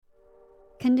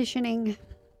Conditioning,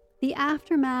 the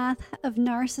aftermath of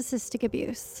narcissistic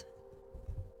abuse.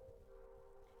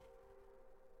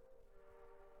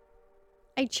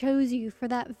 I chose you for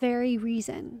that very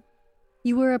reason.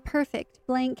 You were a perfect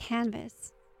blank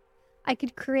canvas. I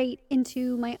could create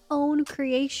into my own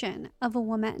creation of a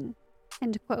woman.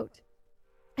 End quote.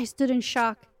 I stood in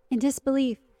shock, in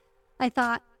disbelief. I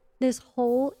thought, this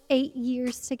whole 8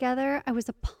 years together, I was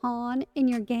a pawn in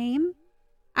your game.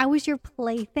 I was your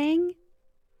plaything.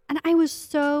 And I was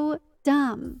so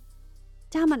dumb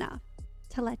enough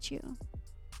to let you.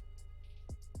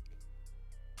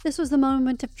 This was the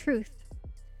moment of truth.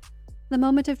 The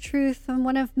moment of truth, and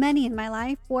one of many in my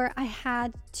life, where I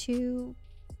had to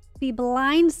be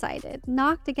blindsided,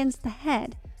 knocked against the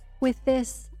head with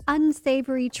this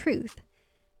unsavory truth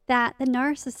that the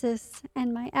narcissist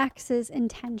and my ex's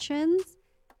intentions,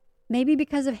 maybe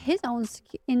because of his own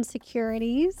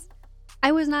insecurities,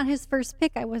 I was not his first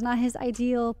pick. I was not his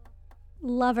ideal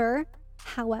lover.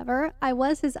 However, I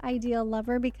was his ideal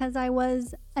lover because I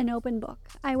was an open book.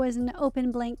 I was an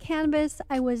open blank canvas.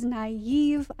 I was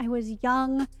naive. I was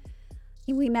young.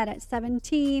 We met at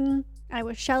 17. I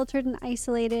was sheltered and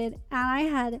isolated, and I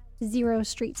had zero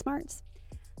street smarts.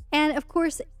 And of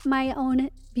course, my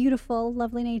own beautiful,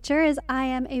 lovely nature is I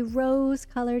am a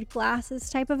rose-colored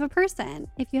glasses type of a person.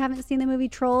 If you haven't seen the movie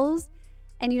Trolls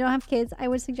and you don't have kids, I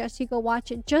would suggest you go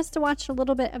watch it just to watch a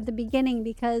little bit of the beginning,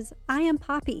 because I am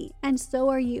Poppy and so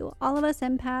are you. All of us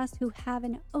empaths who have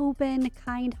an open,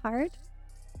 kind heart,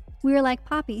 we are like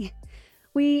Poppy.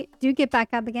 We do get back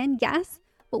up again, yes,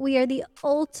 but we are the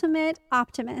ultimate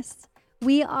optimists.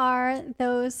 We are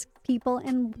those people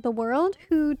in the world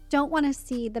who don't want to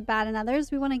see the bad in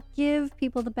others. We want to give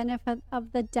people the benefit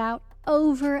of the doubt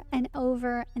over and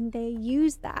over, and they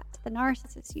use that, the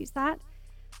narcissists use that,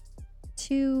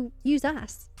 to use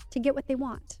us to get what they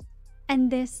want.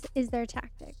 And this is their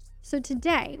tactic. So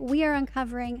today we are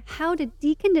uncovering how to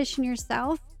decondition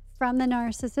yourself from the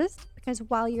narcissist, because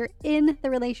while you're in the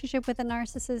relationship with a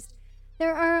narcissist,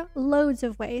 there are loads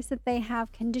of ways that they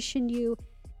have conditioned you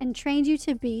and trained you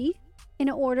to be in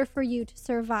order for you to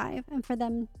survive and for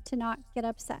them to not get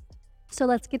upset. So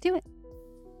let's get to it.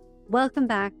 Welcome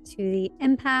back to the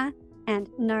Empath and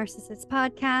Narcissist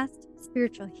podcast,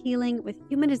 spiritual healing with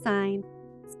human design,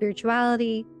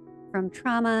 spirituality from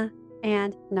trauma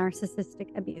and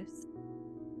narcissistic abuse.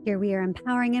 Here we are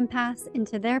empowering empaths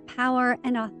into their power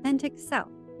and authentic self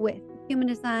with human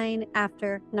design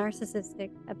after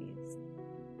narcissistic abuse.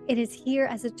 It is here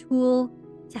as a tool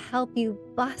to help you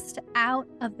bust out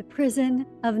of the prison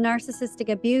of narcissistic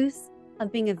abuse,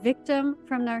 of being a victim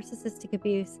from narcissistic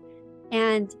abuse,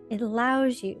 and it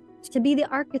allows you to be the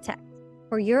architect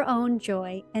for your own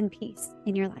joy and peace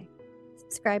in your life.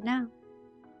 Subscribe now.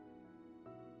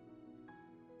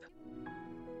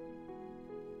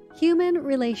 Human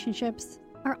relationships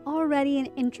are already an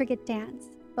intricate dance,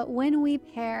 but when we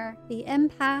pair the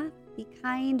empath, the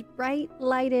kind,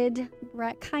 bright-lighted,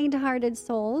 kind-hearted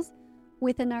souls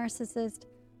with a narcissist,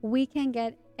 we can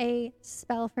get a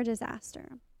spell for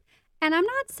disaster. And I'm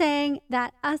not saying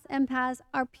that us empaths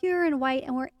are pure and white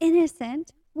and we're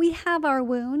innocent. We have our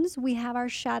wounds, we have our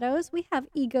shadows, we have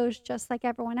egos just like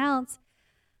everyone else.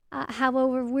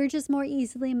 However, we're just more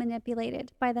easily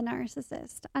manipulated by the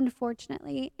narcissist,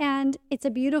 unfortunately. And it's a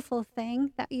beautiful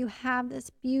thing that you have this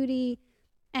beauty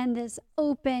and this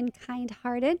open,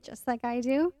 kind-hearted, just like I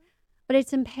do. But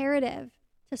it's imperative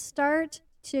to start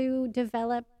to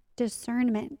develop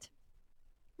discernment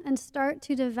and start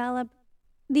to develop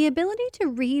the ability to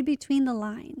read between the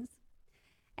lines.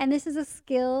 And this is a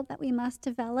skill that we must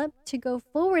develop to go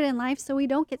forward in life so we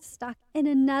don't get stuck in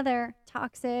another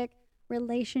toxic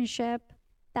relationship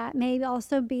that may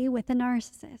also be with a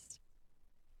narcissist.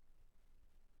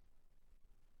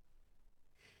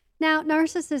 Now,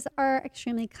 narcissists are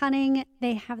extremely cunning.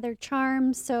 They have their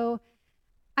charm. So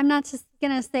I'm not just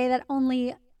going to say that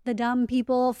only the dumb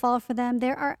people fall for them.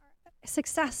 There are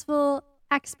successful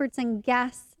experts and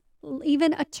guests,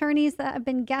 even attorneys that have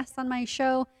been guests on my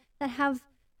show that have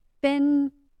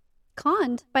been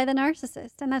conned by the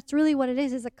narcissist. And that's really what it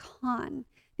is a con,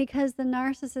 because the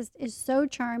narcissist is so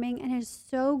charming and is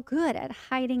so good at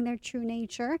hiding their true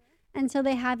nature until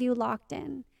they have you locked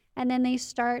in. And then they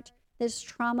start this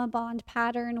trauma bond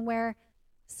pattern where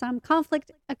some conflict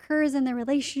occurs in the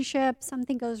relationship,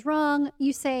 something goes wrong.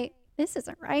 You say, this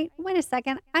isn't right. Wait a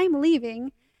second, I'm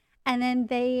leaving. And then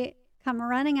they come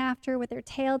running after with their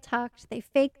tail tucked. They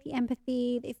fake the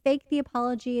empathy. They fake the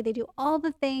apology. They do all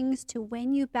the things to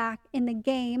win you back in the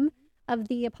game of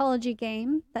the apology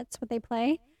game. That's what they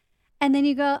play. And then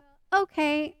you go,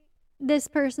 okay, this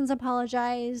person's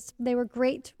apologized. They were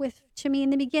great to me in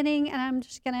the beginning, and I'm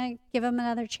just going to give them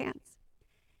another chance.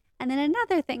 And then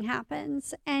another thing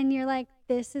happens, and you're like,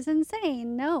 this is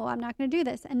insane. No, I'm not going to do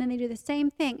this. And then they do the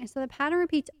same thing. And so the pattern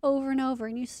repeats over and over,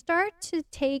 and you start to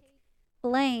take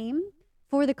blame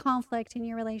for the conflict in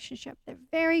your relationship. They're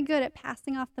very good at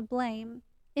passing off the blame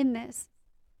in this.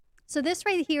 So this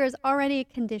right here is already a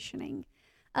conditioning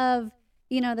of,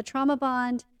 the trauma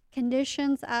bond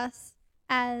conditions us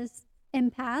as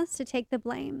empaths to take the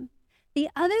blame. The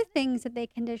other things that they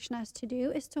condition us to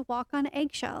do is to walk on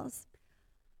eggshells.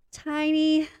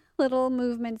 Tiny little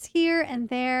movements here and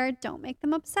there don't make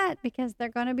them upset because they're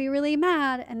going to be really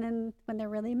mad. And then when they're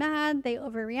really mad, they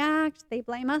overreact, they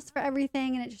blame us for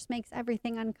everything, and it just makes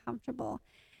everything uncomfortable.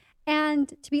 And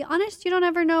to be honest, you don't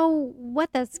ever know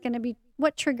what that's going to be,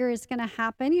 what trigger is going to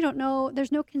happen. You don't know,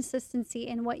 there's no consistency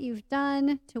in what you've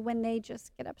done to when they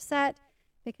just get upset,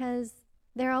 because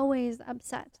they're always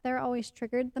upset. They're always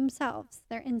triggered themselves.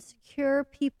 They're insecure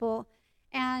people.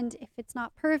 And if it's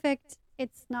not perfect,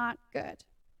 it's not good.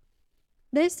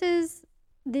 This is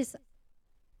this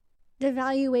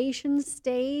devaluation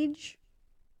stage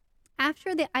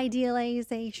after the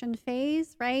idealization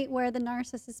phase, right? Where the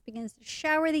narcissist begins to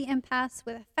shower the empaths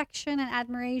with affection and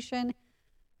admiration,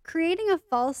 creating a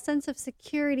false sense of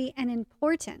security and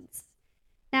importance.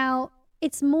 Now,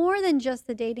 it's more than just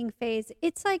the dating phase.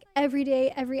 It's like every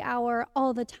day, every hour,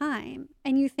 all the time.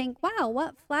 And you think, wow,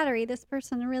 what flattery. This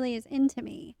person really is into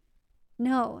me.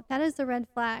 No, that is the red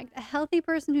flag. A healthy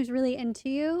person who's really into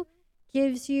you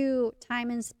gives you time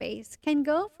and space, can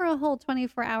go for a whole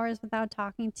 24 hours without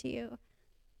talking to you.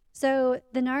 So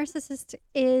the narcissist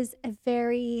is a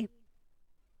very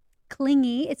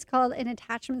clingy. It's called an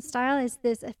attachment style. Is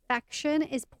this affection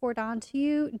is poured onto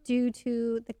you due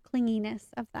to the clinginess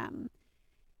of them.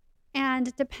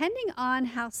 And depending on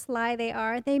how sly they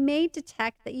are, they may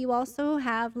detect that you also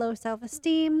have low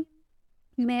self-esteem.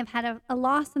 You may have had a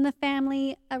loss in the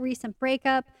family, a recent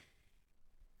breakup,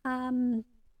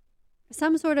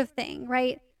 some sort of thing,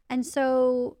 right? And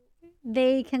so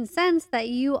they can sense that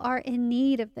you are in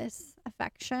need of this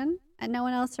affection, and no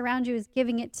one else around you is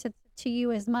giving it to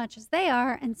you as much as they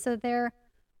are. And so they're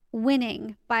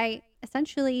winning by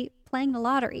essentially playing the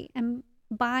lottery and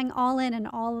buying all in and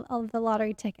all of the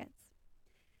lottery tickets.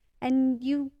 And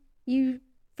you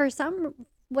for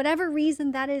whatever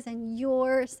reason that is in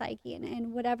your psyche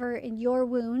and whatever in your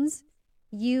wounds,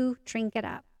 you drink it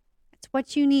up. It's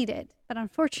what you needed. But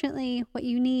unfortunately, what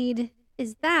you need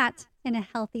is that in a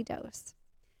healthy dose.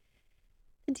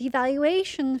 The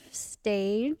devaluation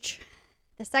stage,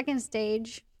 the second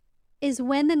stage, is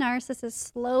when the narcissist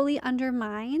slowly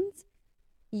undermines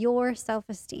your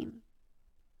self-esteem.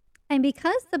 And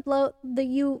because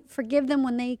you forgive them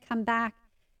when they come back,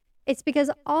 it's because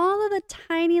all of the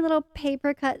tiny little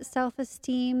paper cut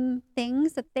self-esteem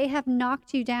things that they have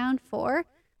knocked you down for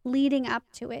leading up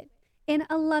to it in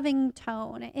a loving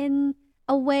tone, in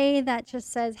a way that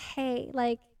just says, hey,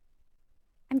 like,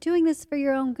 I'm doing this for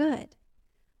your own good.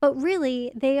 But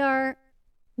really, they are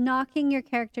knocking your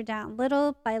character down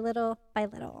little by little by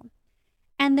little.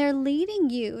 And they're leading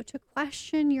you to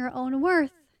question your own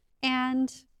worth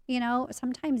and,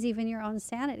 sometimes even your own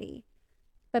sanity.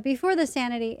 But before the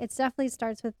sanity, it definitely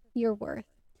starts with your worth.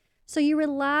 So you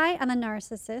rely on the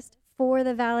narcissist for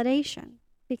the validation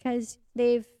because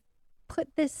they've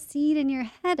put this seed in your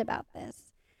head about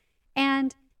this.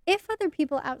 And if other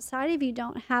people outside of you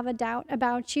don't have a doubt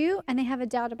about you and they have a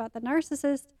doubt about the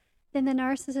narcissist, then the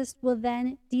narcissist will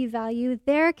then devalue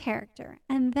their character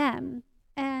and them.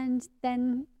 And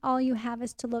then all you have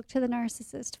is to look to the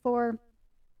narcissist for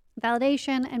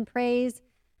validation and praise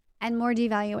and more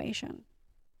devaluation.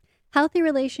 Healthy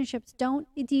relationships don't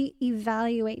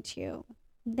de-evaluate you.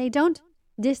 They don't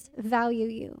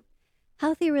disvalue you.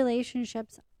 Healthy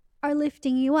relationships are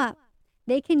lifting you up.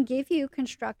 They can give you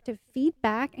constructive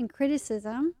feedback and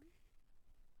criticism,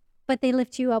 but they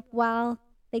lift you up while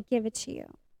they give it to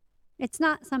you. It's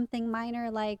not something minor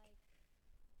like,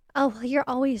 oh, well, you're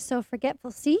always so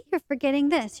forgetful. See, you're forgetting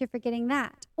this, you're forgetting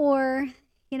that. Or,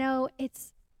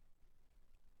 it's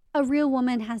a real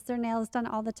woman has their nails done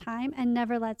all the time and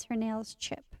never lets her nails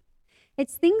chip.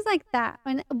 It's things like that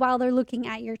while they're looking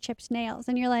at your chipped nails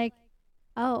and you're like,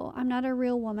 oh, I'm not a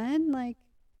real woman. Like,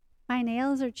 my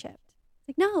nails are chipped.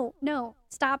 It's like, no,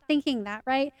 stop thinking that,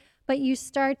 right? But you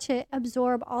start to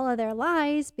absorb all of their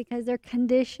lies because they're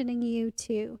conditioning you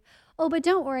to, oh, but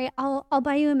don't worry, I'll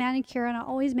buy you a manicure and I'll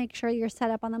always make sure you're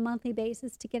set up on a monthly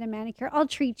basis to get a manicure. I'll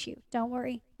treat you. Don't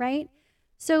worry, right?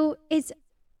 So it's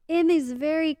in these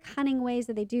very cunning ways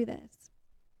that they do this.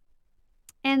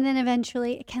 And then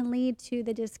eventually it can lead to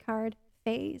the discard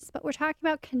phase. But we're talking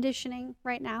about conditioning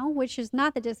right now, which is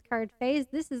not the discard phase.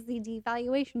 This is the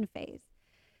devaluation phase.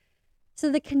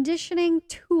 So the conditioning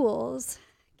tools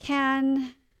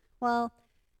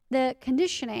the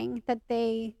conditioning that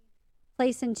they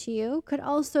place into you could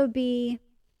also be,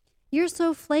 you're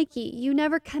so flaky. You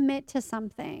never commit to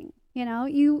something.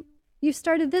 You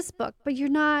started this book, but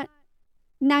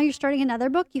now you're starting another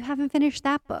book. You haven't finished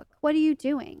that book. What are you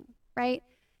doing? Right?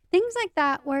 Things like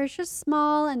that, where it's just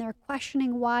small and they're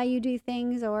questioning why you do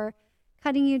things or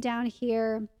cutting you down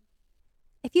here.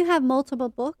 If you have multiple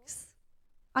books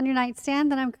on your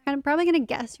nightstand, then I'm probably going to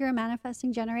guess you're a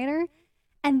manifesting generator.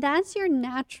 And that's your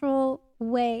natural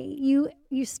way.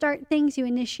 You start things, you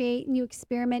initiate, and you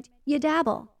experiment, you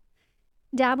dabble.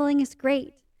 Dabbling is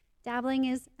great. Dabbling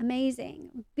is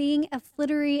amazing. Being a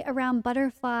flittery around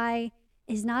butterfly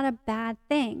is not a bad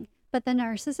thing. But the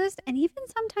narcissist, and even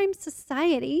sometimes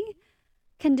society,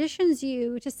 conditions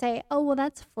you to say, oh, well,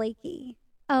 that's flaky.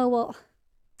 Oh, well.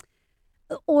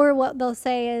 Or what they'll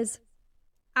say is,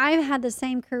 I've had the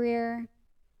same career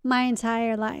my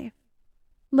entire life.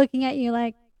 Looking at you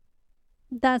like,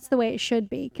 that's the way it should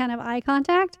be. Kind of eye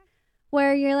contact,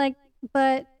 where you're like,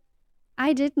 but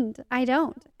I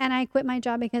don't. And I quit my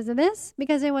job because of this,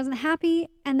 because I wasn't happy.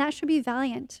 And that should be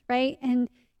valiant, right? And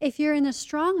if you're in a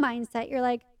strong mindset, you're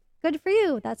like, good for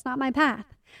you. That's not my path.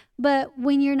 But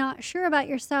when you're not sure about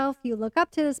yourself, you look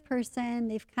up to this person.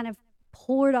 They've kind of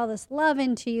poured all this love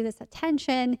into you, this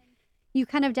attention. You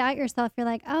kind of doubt yourself. You're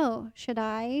like, oh, should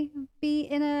I be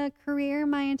in a career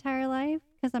my entire life?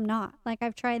 Because I'm not. Like,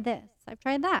 I've tried this. I've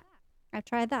tried that. I've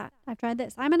tried that. I've tried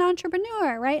this. I'm an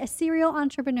entrepreneur, right? A serial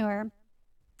entrepreneur.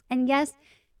 And yes,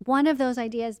 one of those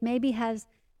ideas maybe has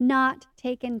not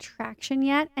taken traction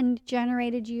yet and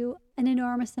generated you an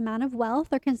enormous amount of wealth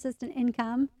or consistent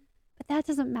income, but that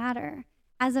doesn't matter.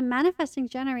 As a manifesting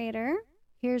generator,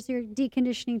 here's your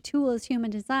deconditioning tool as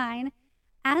human design.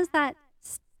 As that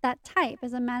type,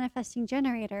 as a manifesting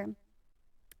generator,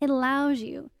 it allows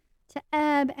you to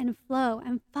ebb and flow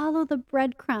and follow the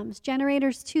breadcrumbs.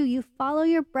 Generators too, you follow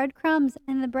your breadcrumbs,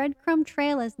 and the breadcrumb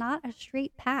trail is not a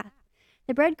straight path.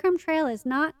 The breadcrumb trail is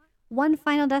not one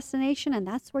final destination and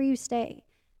that's where you stay.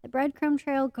 The breadcrumb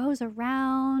trail goes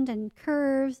around and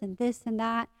curves and this and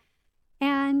that,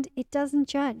 and it doesn't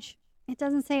judge. It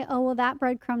doesn't say, oh, well, that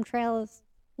breadcrumb trail is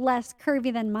less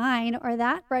curvy than mine, or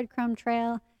that breadcrumb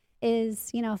trail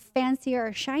is, fancier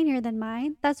or shinier than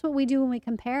mine. That's what we do when we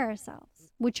compare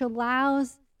ourselves, which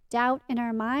allows doubt in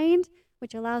our mind,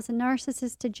 which allows a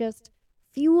narcissist to just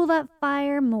fuel that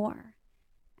fire more.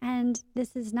 And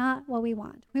this is not what we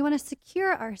want. We want to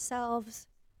secure ourselves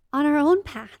on our own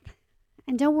path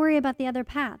and don't worry about the other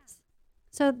paths.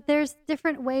 So there's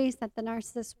different ways that the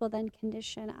narcissist will then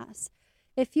condition us.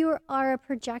 If you are a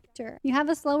projector, you have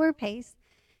a slower pace,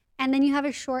 and then you have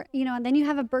and then you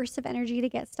have a burst of energy to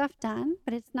get stuff done,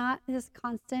 but it's not this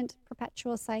constant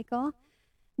perpetual cycle.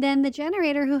 Then the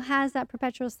generator who has that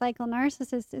perpetual cycle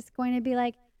narcissist is going to be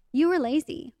like, you were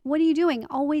lazy. What are you doing?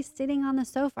 Always sitting on the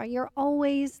sofa. You're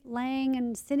always laying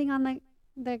and sitting on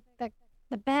the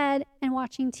bed and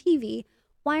watching TV.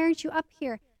 Why aren't you up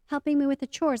here helping me with the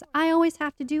chores? I always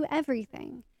have to do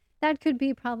everything. That could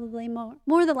be probably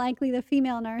more than likely the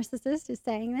female narcissist is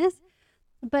saying this.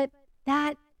 But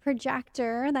that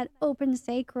projector, that open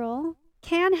sacral,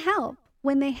 can help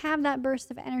when they have that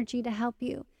burst of energy to help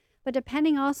you. But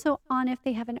depending also on if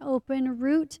they have an open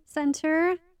root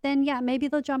center, then yeah, maybe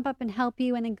they'll jump up and help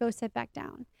you and then go sit back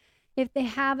down. If they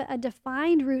have a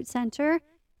defined root center,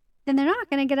 then they're not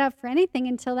going to get up for anything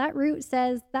until that root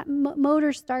says that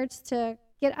motor starts to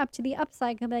get up to the up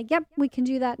cycle. Like, yep, we can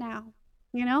do that now,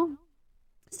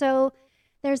 So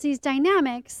there's these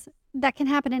dynamics that can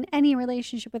happen in any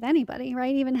relationship with anybody,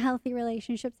 right? Even healthy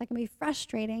relationships that can be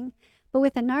frustrating. But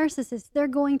with a narcissist, they're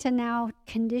going to now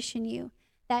condition you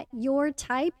that your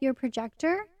type, your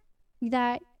projector,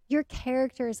 that your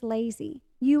character is lazy.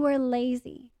 You are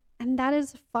lazy. And that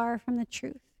is far from the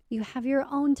truth. You have your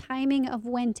own timing of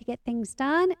when to get things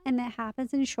done, and that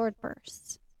happens in short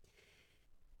bursts.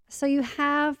 So you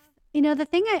have, the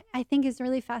thing I think is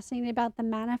really fascinating about the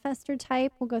manifestor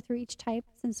type, we'll go through each type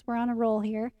since we're on a roll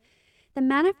here. The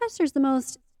manifestor is the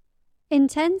most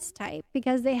intense type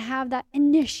because they have that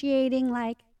initiating,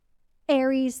 like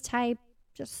Aries type,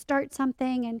 just start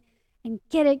something and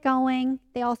get it going.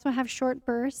 They also have short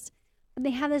bursts, but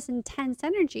they have this intense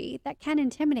energy that can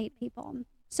intimidate people.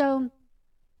 So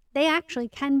they actually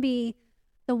can be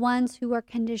the ones who are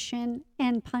conditioned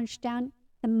and punched down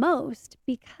the most,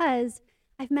 because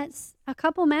I've met a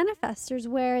couple manifestors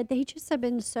where they just have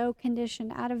been so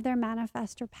conditioned out of their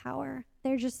manifestor power.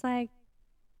 They're just like,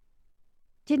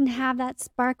 didn't have that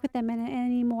spark with them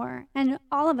anymore. And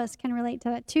all of us can relate to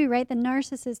that too, right? The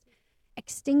narcissist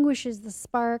extinguishes the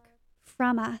spark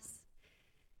from us.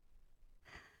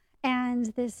 And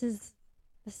this is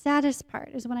the saddest part,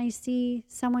 is when I see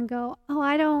someone go, oh,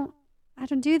 I don't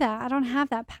do that. I don't have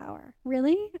that power.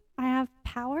 Really? I have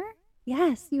power?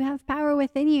 Yes, you have power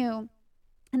within you.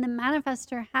 And the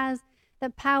manifester has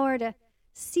the power to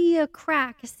see a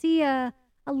crack, see a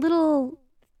little,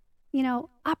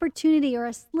 opportunity or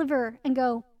a sliver and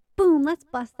go, boom, let's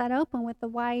bust that open with the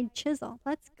wide chisel.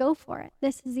 Let's go for it.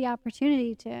 This is the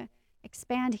opportunity to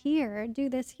expand here or do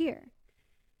this here.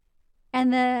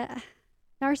 And the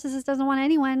narcissist doesn't want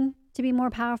anyone to be more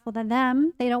powerful than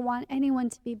them. They don't want anyone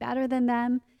to be better than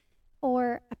them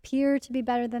or appear to be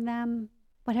better than them,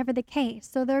 whatever the case.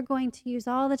 So they're going to use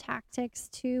all the tactics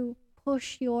to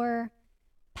push your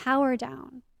power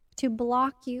down, to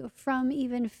block you from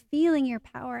even feeling your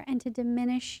power, and to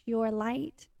diminish your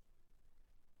light.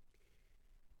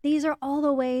 These are all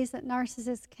the ways that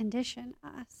narcissists condition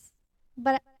us.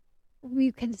 But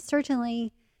we can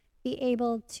certainly be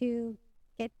able to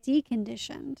get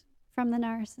deconditioned from the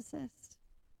narcissist.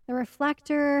 The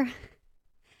reflector,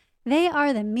 they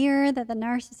are the mirror that the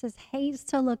narcissist hates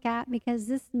to look at, because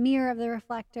this mirror of the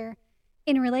reflector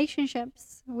in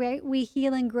relationships, we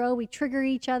heal and grow, we trigger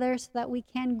each other so that we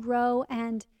can grow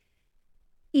and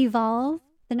evolve.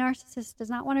 The narcissist does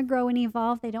not want to grow and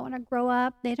evolve. They don't want to grow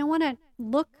up. They don't want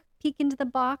to peek into the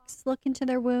box, look into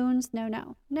their wounds. No,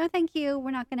 thank you.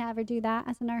 We're not going to ever do that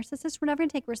as a narcissist. We're never going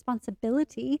to take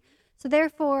responsibility. So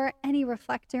therefore, any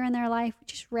reflector in their life,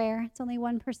 which is rare, it's only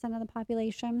 1% of the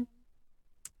population.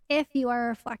 If you are a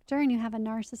reflector and you have a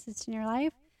narcissist in your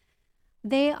life,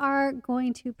 they are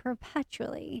going to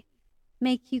perpetually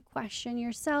make you question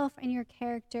yourself and your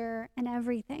character and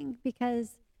everything,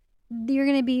 because you're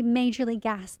going to be majorly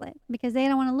gaslit, because they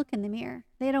don't want to look in the mirror.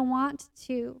 They don't want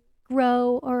to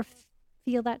grow or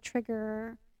feel that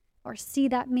trigger or see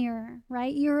that mirror,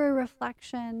 right? You're a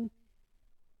reflection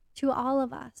to all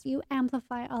of us. You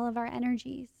amplify all of our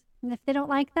energies. And if they don't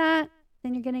like that,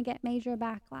 then you're going to get major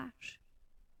backlash.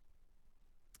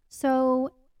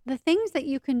 So the things that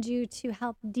you can do to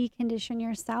help decondition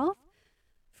yourself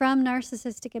from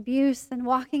narcissistic abuse and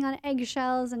walking on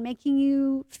eggshells and making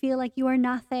you feel like you are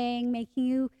nothing, making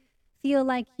you feel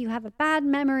like you have a bad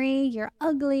memory, you're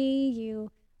ugly, you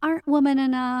aren't woman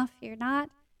enough, you're not,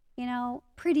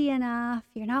 pretty enough,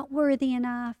 you're not worthy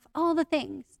enough, all the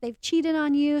things. They've cheated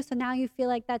on you, so now you feel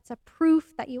like that's a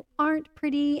proof that you aren't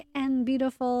pretty and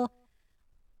beautiful.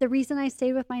 The reason I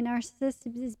stayed with my narcissist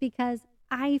is because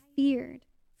I feared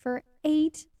for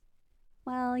 8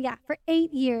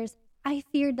 years, I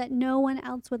feared that no one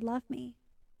else would love me.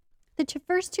 The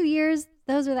first 2 years,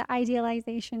 those were the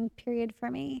idealization period for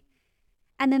me.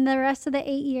 And then the rest of the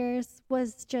 8 years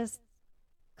was just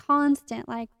constant,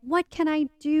 like, what can I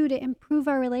do to improve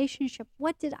our relationship?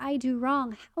 What did I do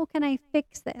wrong? How can I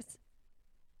fix this?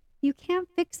 You can't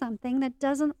fix something that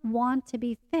doesn't want to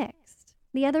be fixed.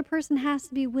 The other person has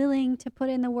to be willing to put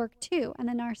in the work too, and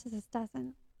the narcissist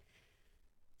doesn't.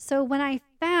 So when I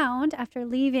found, after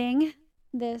leaving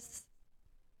this,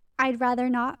 I'd rather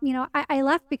not, I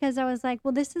left because I was like,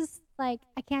 well, this is like,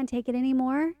 I can't take it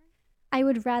anymore. I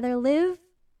would rather live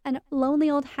a lonely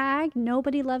old hag,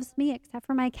 nobody loves me except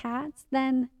for my cats,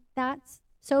 then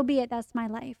so be it, that's my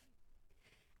life.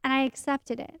 And I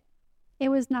accepted it. It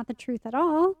was not the truth at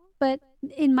all, but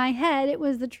in my head, it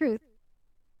was the truth.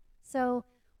 So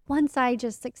once I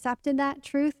just accepted that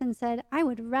truth and said, I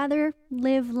would rather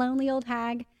live lonely old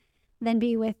hag than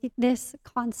be with this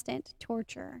constant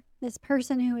torture. This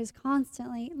person who is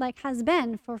constantly, has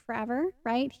been for forever,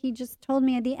 right? He just told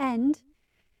me at the end,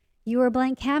 you were a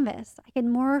blank canvas. I could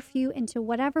morph you into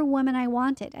whatever woman I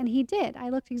wanted. And he did. I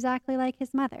looked exactly like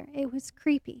his mother. It was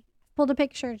creepy. I pulled a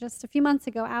picture just a few months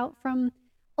ago out from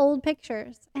old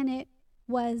pictures. And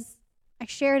I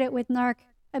shared it with Narc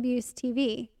Abuse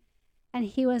TV. And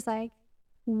he was like,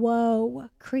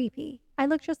 whoa, creepy. I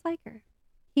look just like her.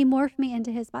 He morphed me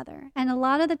into his mother. And a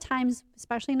lot of the times,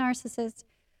 especially narcissists,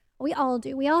 we all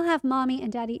do. We all have mommy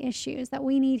and daddy issues that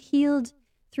we need healed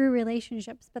through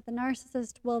relationships. But the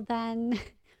narcissist will then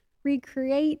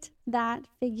recreate that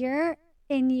figure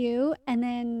in you and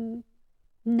then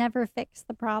never fix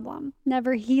the problem,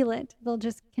 never heal it. They'll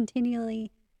just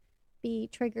continually be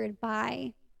triggered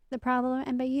by the problem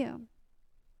and by you.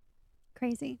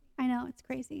 Crazy. I know, it's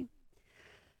crazy.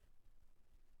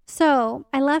 So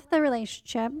I left the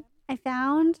relationship. I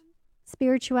found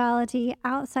spirituality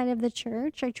outside of the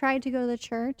church. I tried to go to the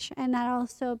church, and that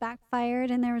also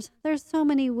backfired. And there's so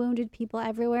many wounded people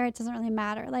everywhere. It doesn't really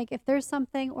matter. Like, if there's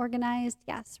something organized,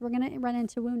 yes, we're going to run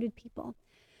into wounded people.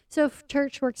 So if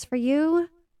church works for you,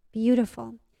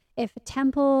 beautiful. If a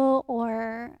temple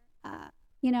or,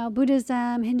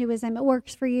 Buddhism, Hinduism, it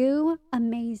works for you,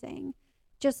 amazing.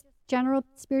 Just general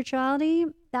spirituality,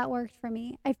 that worked for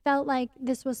me. I felt like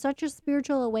this was such a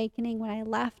spiritual awakening when I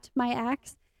left my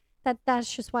ex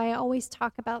that's just why I always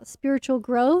talk about spiritual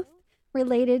growth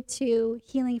related to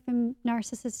healing from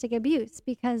narcissistic abuse,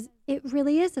 because it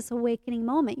really is this awakening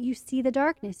moment. You see the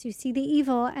darkness, you see the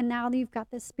evil, and now you've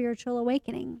got this spiritual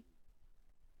awakening.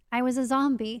 I was a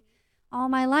zombie all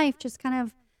my life, just kind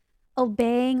of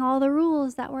obeying all the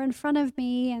rules that were in front of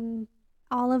me and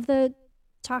all of the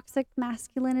toxic,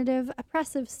 masculinative,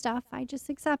 oppressive stuff I just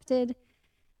accepted.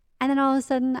 And then all of a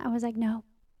sudden I was like, nope,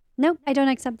 I don't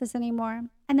accept this anymore.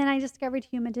 And then I discovered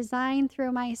human design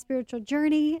through my spiritual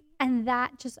journey, and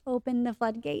that just opened the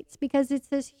floodgates, because it's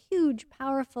this huge,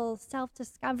 powerful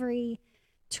self-discovery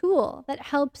tool that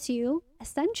helps you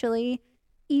essentially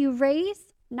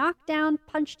erase, knock down,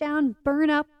 punch down, burn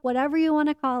up, whatever you want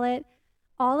to call it,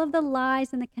 all of the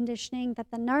lies and the conditioning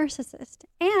that the narcissist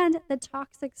and the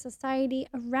toxic society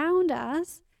around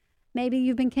us, maybe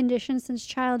you've been conditioned since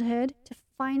childhood, to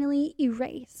finally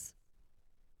erase.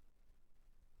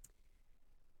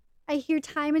 I hear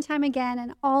time and time again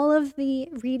in all of the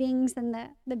readings and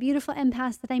the beautiful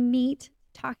empaths that I meet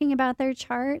talking about their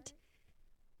chart,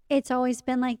 it's always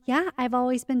been like, yeah, I've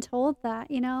always been told that,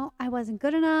 I wasn't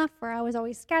good enough, or I was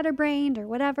always scatterbrained or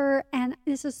whatever. And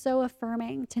this is so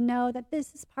affirming to know that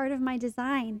this is part of my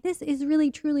design. This is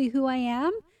really, truly who I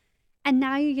am. And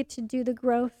now you get to do the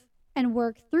growth and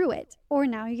work through it. Or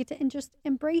now you get to just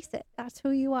embrace it. That's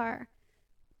who you are.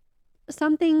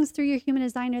 Some things through your human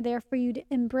design are there for you to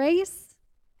embrace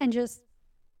and just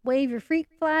wave your freak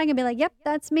flag and be like, yep,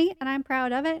 that's me, and I'm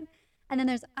proud of it. And then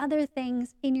there's other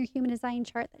things in your human design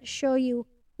chart that show you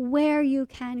where you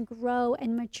can grow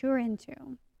and mature into.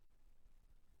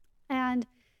 And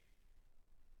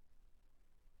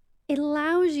it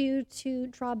allows you to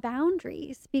draw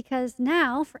boundaries, because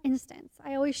now, for instance,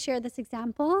 I always share this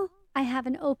example. I have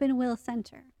an open will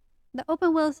center. The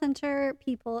open will center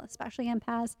people, especially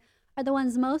empaths, are the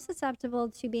ones most susceptible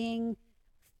to being,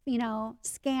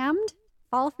 scammed,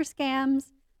 fall for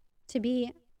scams, to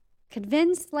be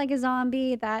convinced like a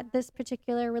zombie that this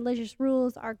particular religious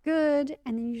rules are good,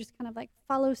 and then you just kind of like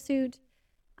follow suit.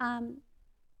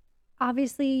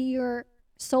 Obviously, you're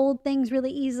sold things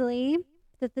really easily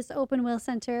that this open will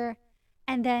center,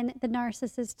 and then the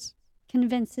narcissist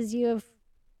convinces you of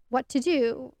what to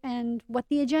do and what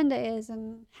the agenda is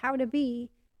and how to be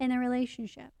in a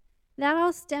relationship. That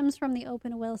all stems from the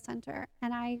open will center,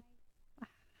 and I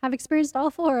have experienced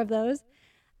all four of those,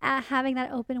 having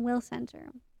that open will center.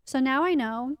 So now I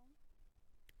know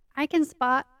I can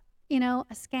spot, a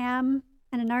scam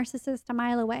and a narcissist a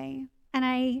mile away, and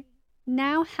I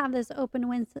now have this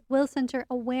open will center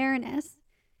awareness,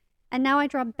 and now I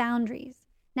draw boundaries.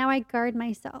 Now I guard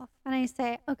myself, and I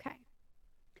say, okay,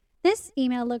 this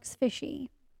email looks fishy,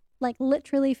 like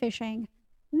literally phishing.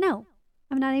 No,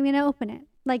 I'm not even gonna open it.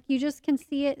 Like, you just can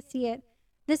see it.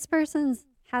 This person's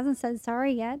hasn't said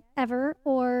sorry yet, ever,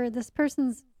 or this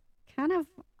person's kind of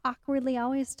awkwardly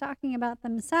always talking about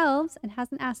themselves and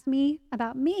hasn't asked me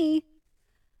about me.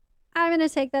 I'm going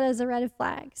to take that as a red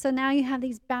flag. So now you have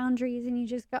these boundaries, and you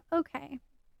just go, okay,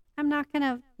 I'm not going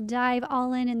to dive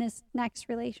all in this next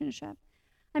relationship.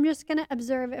 I'm just going to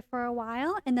observe it for a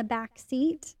while in the back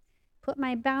seat, put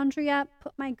my boundary up,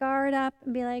 put my guard up,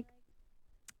 and be like,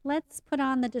 let's put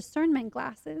on the discernment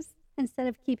glasses instead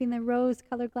of keeping the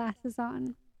rose-colored glasses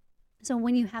on. So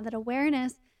when you have that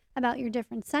awareness about your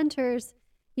different centers,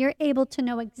 you're able to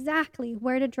know exactly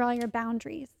where to draw your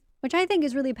boundaries, which I think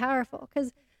is really powerful,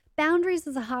 because boundaries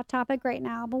is a hot topic right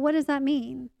now. But what does that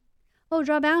mean? Oh,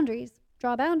 draw boundaries.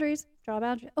 Draw boundaries. Draw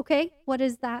boundaries. Okay, what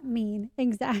does that mean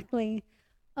exactly?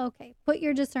 Okay, put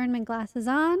your discernment glasses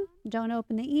on. Don't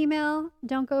open the email.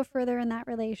 Don't go further in that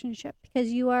relationship,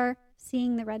 because you are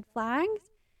seeing the red flags.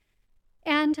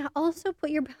 And also put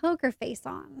your poker face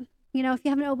on. If you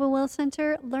have an open will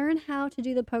center, learn how to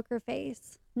do the poker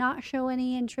face. Not show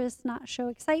any interest, not show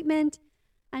excitement,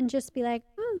 and just be like,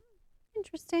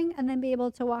 interesting, and then be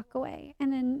able to walk away.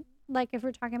 And then, like, if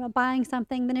we're talking about buying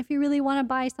something, then if you really want to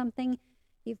buy something,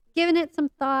 you've given it some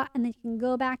thought, and then you can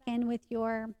go back in with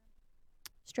your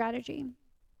strategy.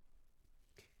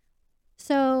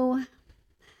 So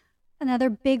another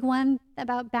big one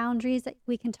about boundaries that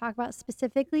we can talk about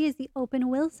specifically is the open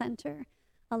will center.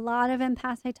 A lot of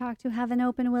empaths I talk to have an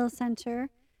open will center.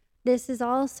 This is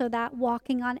also that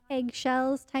walking on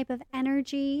eggshells type of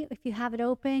energy. If you have it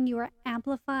open, you are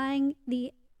amplifying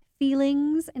the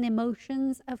feelings and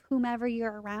emotions of whomever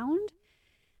you're around.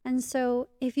 And so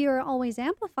if you're always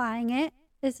amplifying it,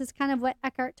 this is kind of what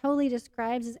Eckhart Tolle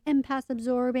describes as empaths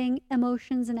absorbing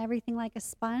emotions and everything like a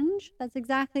sponge. That's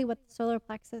exactly what the solar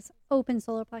plexus, open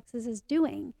solar plexus, is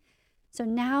doing. So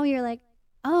now you're like,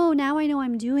 oh, now I know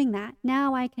I'm doing that.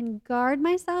 Now I can guard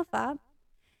myself up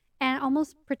and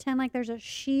almost pretend like there's a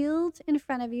shield in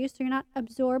front of you so you're not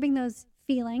absorbing those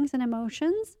feelings and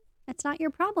emotions. It's not your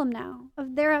problem now.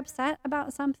 If they're upset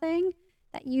about something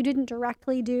that you didn't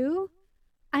directly do,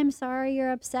 I'm sorry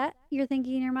you're upset. You're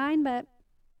thinking in your mind, but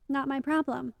not my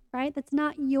problem, right? That's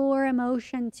not your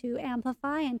emotion to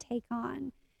amplify and take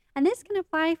on. And this can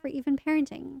apply for even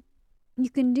parenting. You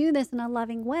can do this in a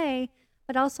loving way,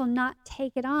 but also not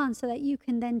take it on so that you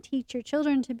can then teach your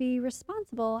children to be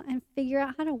responsible and figure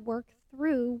out how to work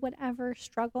through whatever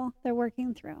struggle they're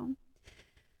working through.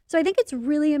 So I think it's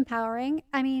really empowering.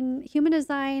 I mean, human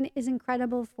design is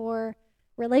incredible for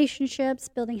relationships,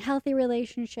 building healthy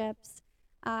relationships,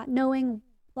 knowing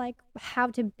like how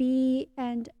to be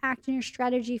and act in your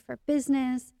strategy for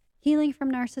business, healing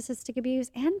from narcissistic abuse,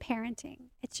 and parenting.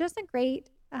 It's just a great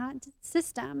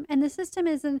system. And the system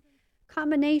is a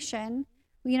combination.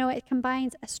 It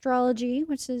combines astrology,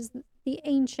 which is the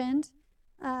ancient,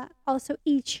 also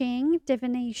I Ching,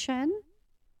 divination,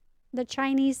 the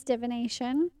Chinese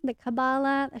divination, the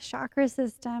Kabbalah, the chakra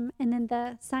system, and then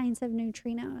the science of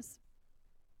neutrinos.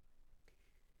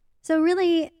 So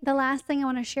really, the last thing I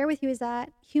want to share with you is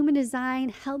that human design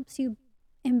helps you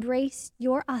embrace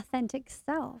your authentic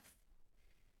self.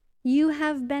 You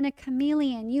have been a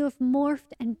chameleon. You have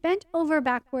morphed and bent over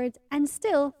backwards, and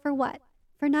still, for what?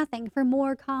 For nothing, for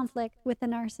more conflict with the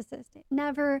narcissist. It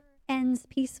never ends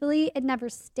peacefully. It never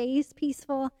stays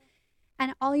peaceful.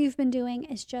 And all you've been doing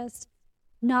is just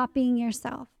not being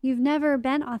yourself. You've never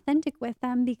been authentic with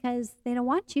them because they don't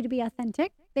want you to be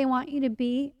authentic. They want you to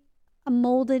be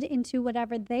molded into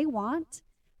whatever they want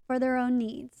for their own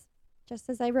needs. Just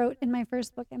as I wrote in my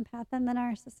first book, Empath and the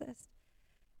Narcissist.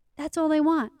 That's all they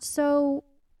want. So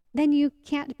then you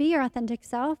can't be your authentic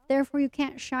self. Therefore, you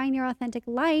can't shine your authentic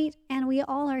light. And we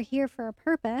all are here for a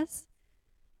purpose.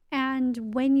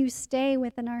 And when you stay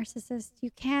with a narcissist, you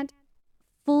can't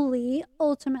fully,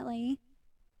 ultimately,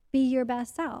 be your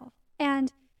best self.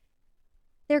 And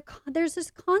there's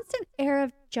this constant air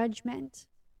of judgment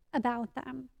about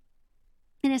them.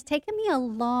 And it's taken me a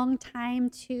long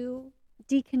time to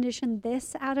decondition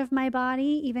this out of my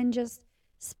body, even just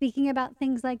speaking about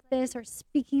things like this or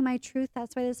speaking my truth.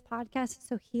 That's why this podcast is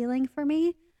so healing for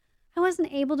me. I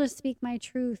wasn't able to speak my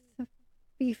truth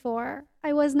before.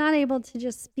 I was not able to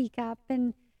just speak up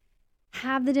and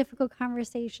have the difficult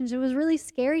conversations. It was really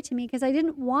scary to me because I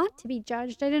didn't want to be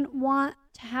judged. I didn't want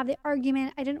to have the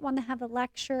argument. I didn't want to have the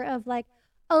lecture of like,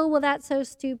 oh, well, that's so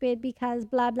stupid because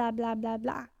blah, blah, blah, blah,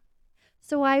 blah.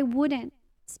 So I wouldn't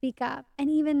speak up. And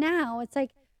even now, it's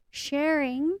like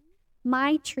sharing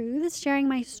my truths, sharing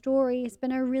my story has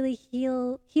been a really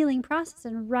healing process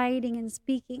in writing and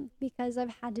speaking because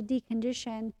I've had to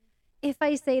decondition. If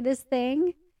I say this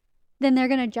thing, then they're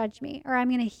going to judge me or I'm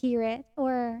going to hear it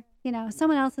or,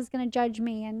 someone else is going to judge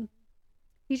me. And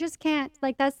you just can't,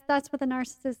 that's what the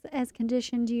narcissist has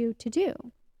conditioned you to do,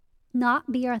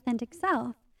 not be your authentic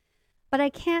self. But I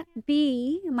can't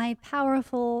be my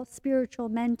powerful spiritual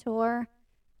mentor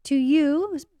to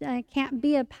you. I can't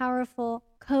be a powerful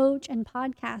coach and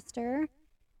podcaster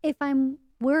if I'm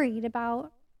worried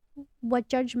about what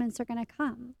judgments are going to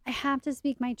come. I have to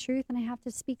speak my truth and I have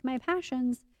to speak my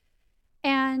passions.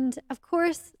 And of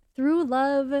course, through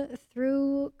love,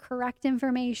 through correct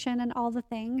information and all the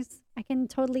things, I can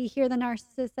totally hear the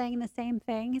narcissist saying the same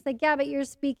thing. He's like, yeah, but you're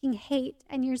speaking hate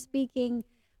and you're speaking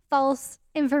false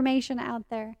information out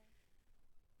there.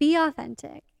 Be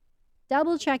authentic.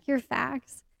 Double check your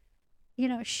facts.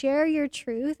 Share your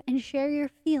truth and share your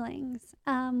feelings,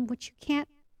 which you can't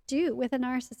do with a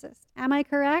narcissist. Am I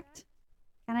correct?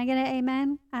 Can I get an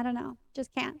amen? I don't know.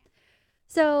 Just can't.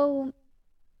 So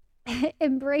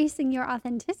embracing your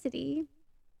authenticity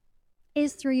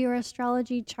is through your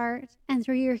astrology chart and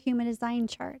through your human design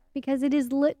chart, because it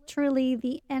is literally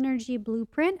the energy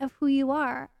blueprint of who you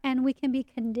are. And we can be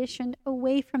conditioned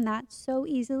away from that so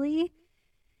easily.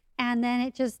 And then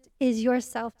it just is your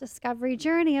self-discovery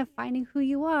journey of finding who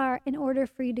you are in order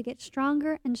for you to get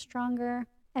stronger and stronger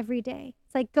every day.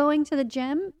 It's like going to the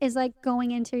gym is like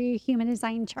going into your human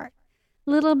design chart.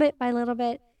 Little bit by little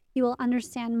bit, you will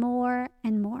understand more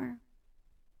and more.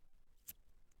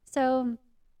 So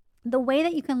the way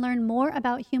that you can learn more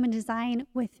about human design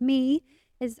with me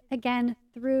is, again,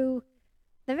 through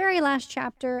the very last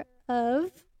chapter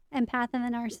of Empath and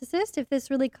the Narcissist. If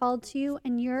this really called to you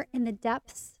and you're in the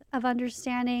depths of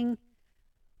understanding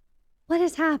what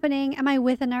is happening? Am I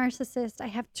with a narcissist? I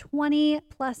have 20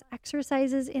 plus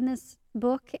exercises in this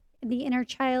book: the inner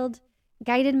child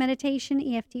guided meditation,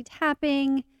 EFT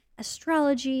tapping,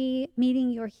 astrology, meeting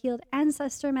your healed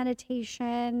ancestor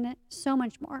meditation, so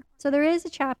much more. So there is a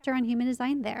chapter on human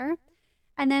design there.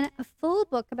 And then a full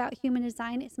book about human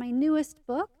design is my newest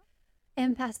book,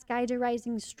 Empath's Guide to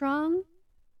Rising Strong.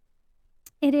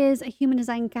 It is a human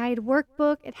design guide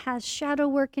workbook. It has shadow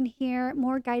work in here,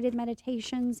 more guided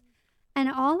meditations, and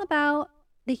all about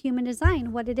the human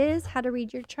design, what it is, how to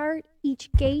read your chart, each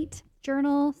gate,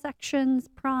 journal sections,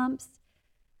 prompts,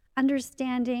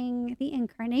 understanding the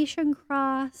incarnation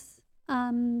cross,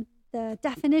 the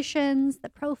definitions, the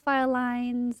profile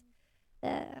lines,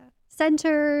 the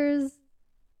centers.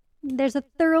 There's a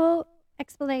thorough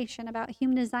explanation about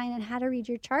human design and how to read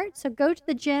your chart. So go to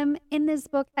the gym in this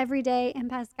book every day,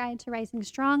 Empath's Guide to Rising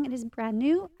Strong. It is brand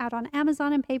new, out on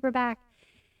Amazon in paperback.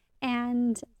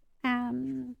 And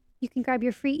you can grab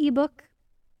your free ebook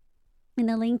in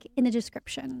the link in the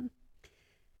description.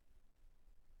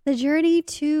 The journey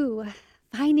to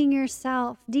finding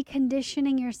yourself,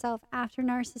 deconditioning yourself after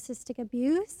narcissistic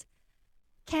abuse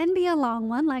can be a long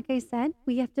one. Like I said,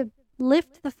 we have to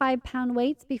lift the 5-pound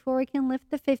weights before we can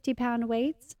lift the 50-pound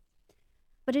weights.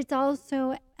 But it's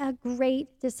also a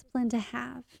great discipline to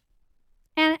have.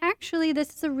 And actually, this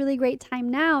is a really great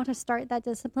time now to start that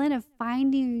discipline of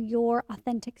finding your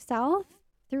authentic self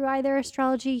through either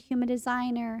astrology, human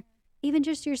design, or even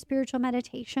just your spiritual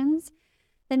meditations.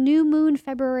 The new moon,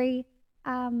 February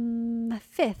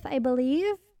 5th, I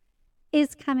believe,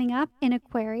 is coming up in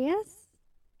Aquarius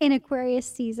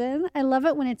season. I love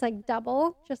it when it's like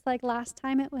double, just like last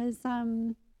time it was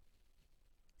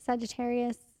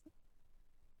Sagittarius.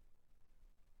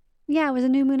 Yeah, it was a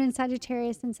new moon in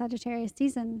Sagittarius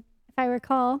season, if I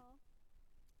recall.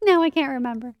 No, I can't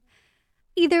remember.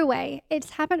 Either way,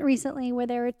 it's happened recently where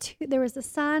there was the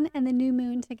sun and the new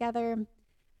moon together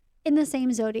in the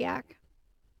same zodiac.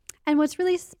 And what's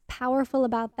really powerful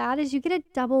about that is you get a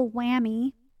double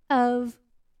whammy of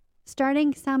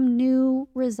starting some new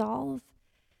resolve,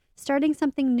 starting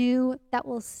something new that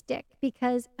will stick,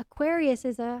 because Aquarius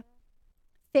is a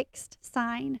fixed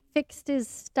sign. Fixed is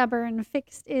stubborn.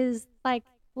 Fixed is like,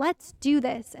 let's do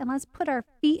this and let's put our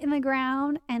feet in the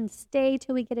ground and stay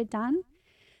till we get it done.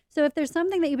 So if there's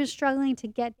something that you've been struggling to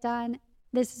get done,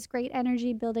 this is great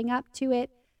energy building up to it,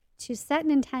 to set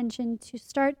an intention to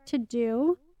start to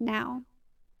do now.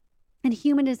 And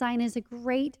human design is a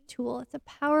great tool. It's a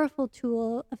powerful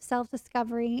tool of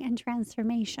self-discovery and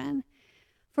transformation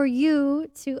for you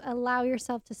to allow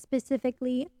yourself to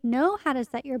specifically know how to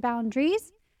set your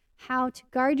boundaries, how to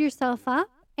guard yourself up.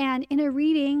 And in a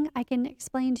reading, I can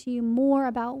explain to you more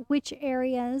about which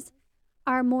areas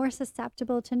are more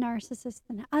susceptible to narcissists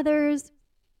than others.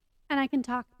 And I can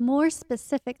talk more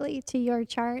specifically to your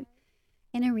chart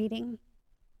in a reading.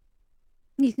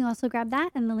 You can also grab that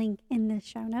and the link in the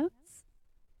show notes.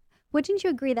 Wouldn't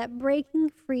you agree that breaking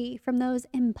free from those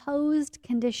imposed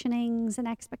conditionings and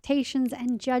expectations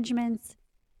and judgments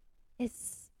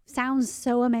sounds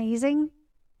so amazing?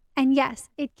 And yes,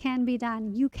 it can be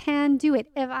done. You can do it.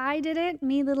 If I did it,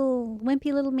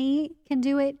 wimpy little me can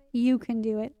do it, you can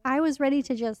do it. I was ready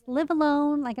to just live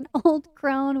alone like an old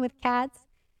crone with cats.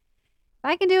 If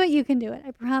I can do it, you can do it.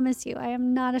 I promise you. I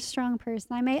am not a strong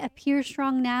person. I may appear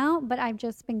strong now, but I've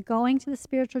just been going to the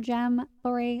spiritual gem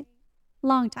for a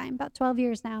long time, about 12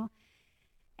 years now.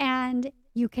 And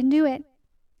you can do it.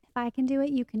 If I can do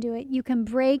it, you can do it. You can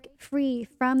break free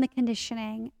from the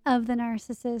conditioning of the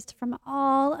narcissist, from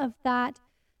all of that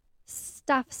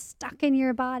stuff stuck in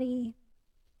your body.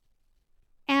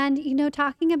 And,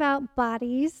 talking about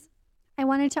bodies, I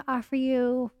wanted to offer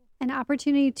you an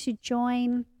opportunity to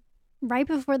join right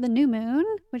before the new moon,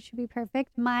 which would be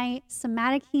perfect, my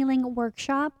somatic healing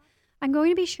workshop. I'm going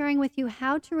to be sharing with you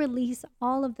how to release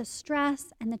all of the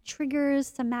stress and the triggers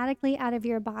somatically out of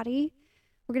your body.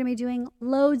 We're going to be doing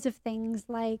loads of things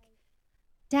like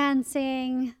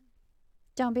dancing.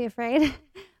 Don't be afraid.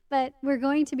 But we're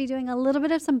going to be doing a little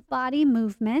bit of some body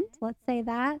movement. Let's say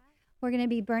that. We're going to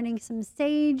be burning some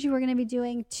sage. We're going to be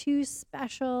doing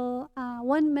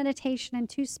one meditation and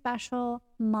 2 special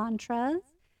mantras.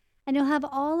 And you'll have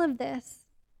all of this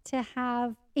to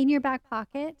have in your back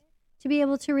pocket to be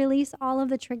able to release all of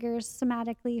the triggers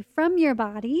somatically from your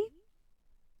body.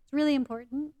 It's really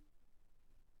important.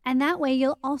 And that way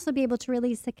you'll also be able to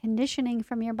release the conditioning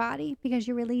from your body, because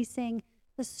you're releasing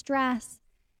the stress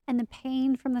and the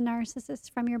pain from the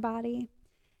narcissist from your body.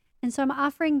 And so I'm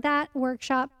offering that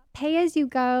workshop, pay as you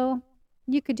go.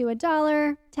 You could do $1,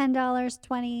 $10,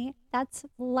 $20. That's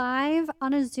live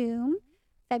on a Zoom,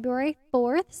 February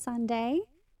 4th, Sunday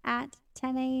at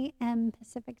 10 a.m.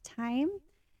 Pacific time.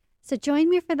 So join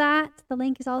me for that. The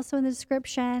link is also in the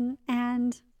description,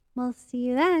 and we'll see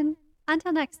you then.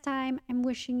 Until next time, I'm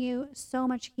wishing you so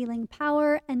much healing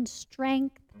power and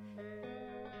strength.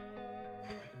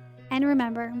 And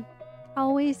remember,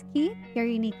 always keep your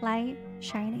unique light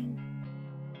shining.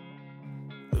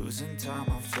 Losing time,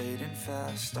 I'm fading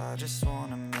fast. I just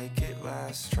wanna make it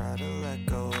last. Try to let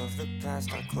go of the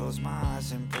past. I close my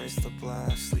eyes, embrace the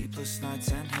blast. Sleepless nights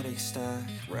and headaches stack.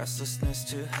 Restlessness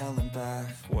to hell and back.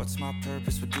 What's my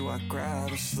purpose? What do I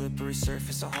grab? A slippery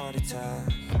surface, a heart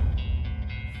attack.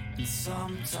 And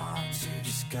sometimes you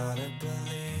just gotta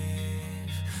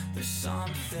believe there's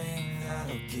something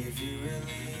that'll give you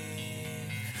relief.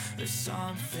 There's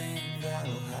something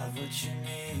that'll have what you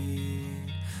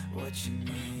need, what you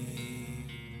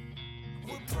need.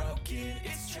 We're broken,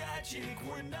 it's tragic,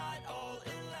 we're not all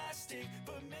elastic,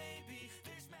 but maybe